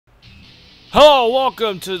Hello,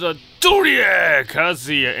 welcome to the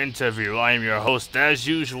Kazuya interview. I am your host, as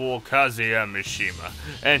usual, Kazuya Mishima.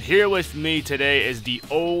 And here with me today is the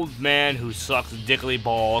old man who sucks dickly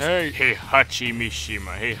balls, Heihachi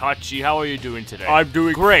Mishima. Heihachi, how are you doing today? I'm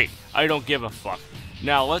doing great. I don't give a fuck.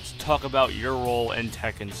 Now, let's talk about your role in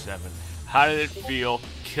Tekken 7. How did it feel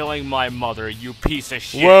killing my mother, you piece of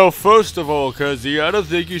shit? Well, first of all, Kazuya, I don't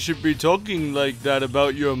think you should be talking like that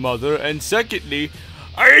about your mother. And secondly,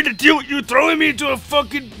 I had to deal with you throwing me into a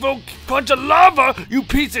fucking bunch of lava, you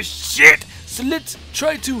piece of shit! So let's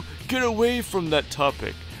try to get away from that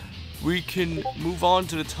topic. We can move on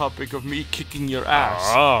to the topic of me kicking your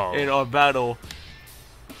ass in our battle.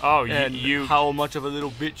 Oh, and you how much of a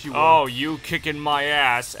little bitch you are. are. Oh, you kicking my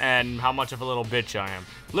ass and how much of a little bitch I am.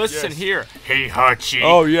 Listen here, Heihachi.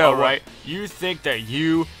 Oh, yeah, right. You think that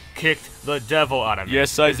you kicked the devil out of me.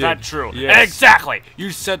 Yes, I did. Is that true? Yes. Exactly.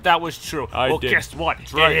 You said that was true. I did. Guess what?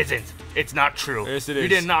 That's right. It isn't. It's not true. Yes, it is. You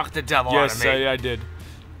didn't knock the devil out of me. Yes, I did.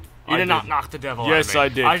 You did not knock the devil out of me. Yes, I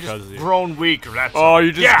did. I just grown weaker. That's oh, all.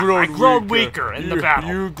 you just grown weaker. I grown weaker in the battle.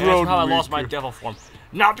 You and grown that's how weaker. I lost my devil form.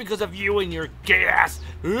 Not because of you and your gay ass.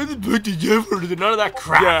 None of that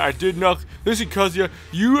crap. Yeah, I did knock. Listen, Kazuya,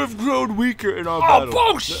 you have grown weaker in our battle.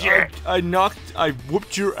 Oh, bullshit! I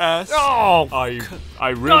whooped your ass. Oh, I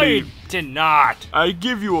really. No, you did not. I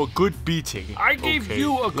give you a good beating. I gave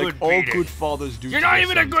you a good beating. All good fathers do. You're not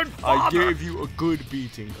even a good father. I gave you a good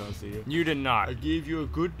beating, Kazuya. You did not. I gave you a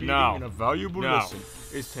good beating and a valuable lesson.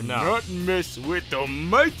 Is to not mess with the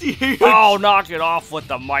mighty Heihachi. Oh, knock it off with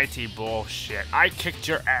the mighty bullshit. I kicked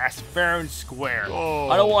your ass fair and square. Oh.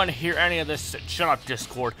 I don't want to hear any of this. Shut up,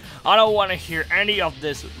 Discord. I don't want to hear any of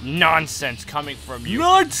this nonsense coming from you.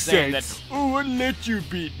 Nonsense? Oh, I let you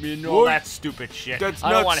beat me, no? Well, that's stupid shit. That's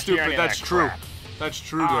I don't not hear any stupid. of That's that true. crap. That's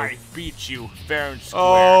true, though. I beat you fair and square.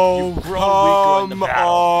 Oh, You've grown weaker in the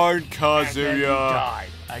battle. on, And Kazuya. then you died.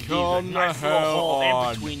 I gave you a nice little hole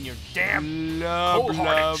in between your damn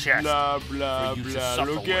cold-hearted chest for you to suffer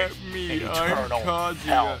Look at me, I'm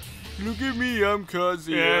Kazuya. Look at me, I'm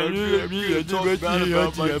Kazuya. Yeah, look at me,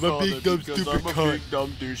 I'm a big dumb stupid cunt.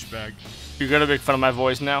 Dumb douchebag. You're gonna make fun of my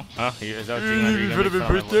voice now? Huh? Is that what you're gonna do? You're gonna make fun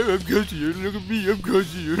of my voice? I'm Kazuya. Look at me, I'm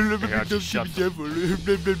Kazuya. Look at me, dumb stupid devil. You're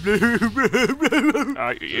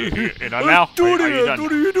done now? Are you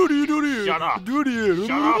done? Shut up.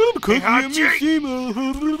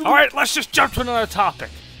 Alright, let's just jump to another topic.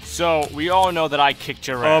 So, we all know that I kicked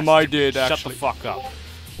your ass. I did, actually. Shut the fuck up.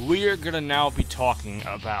 We are gonna now be talking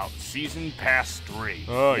about Season Pass 3.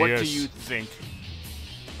 Oh, what yes. do you think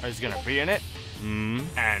is gonna be in it?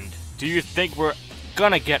 And do you think we're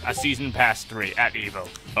gonna get a Season Pass 3 at EVO?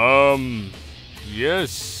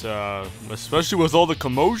 Yes, especially with all the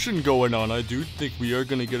commotion going on, I do think we are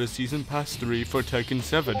gonna get a Season Pass 3 for Tekken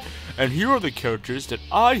 7. And here are the characters that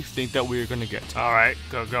I think that we are gonna get. Alright,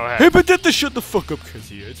 go ahead. Hey, but shut the fuck up,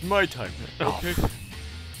 Kazuya. It's my time now, okay?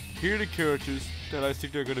 Here are the characters that I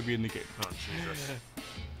think they're gonna be in the game. Oh, Jesus.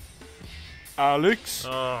 Alex.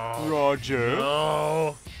 Roger.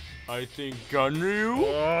 No. I think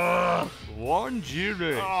Gunryu.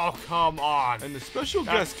 Wanjire. Oh, come on. And the special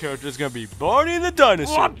guest character is gonna be Barney the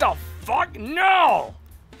Dinosaur. What the fuck? No!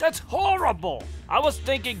 That's horrible! I was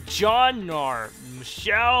thinking John or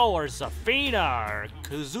Michelle or Zafina or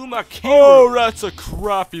Kazuma Kiru. Oh, that's a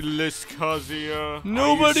crappy list, Kazuya.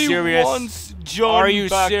 Nobody wants John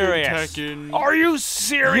back in Tekken. Are you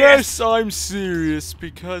serious? Yes, I'm serious,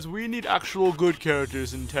 because we need actual good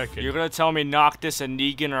characters in Tekken. You're gonna tell me Noctis and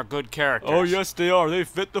Negan are good characters? Oh, yes, they are. They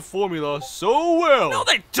fit the formula so well. No,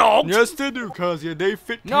 they don't! Yes, they do, Kazuya. They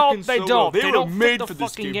fit Tekken no, they so don't. well. They were don't made fit for the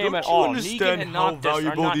this fucking game. game Don't at all. you understand Negan and how Noctis are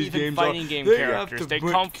valuable not these even games fighting are? game They characters. have to They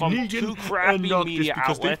break come from Negan two and crappy Noctis media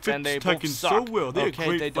because they outlets fit and they Tekken both so suck. well. They're Okay,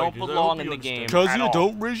 great they don't fighters. belong in the game at Kazuya, all.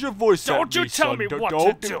 don't raise your voice at me, Don't you tell me what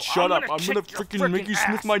to do. Shut up. I'm gonna freaking make you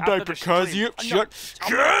sniff my diaper, Kazuya. Shut.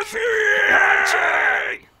 Kazuya!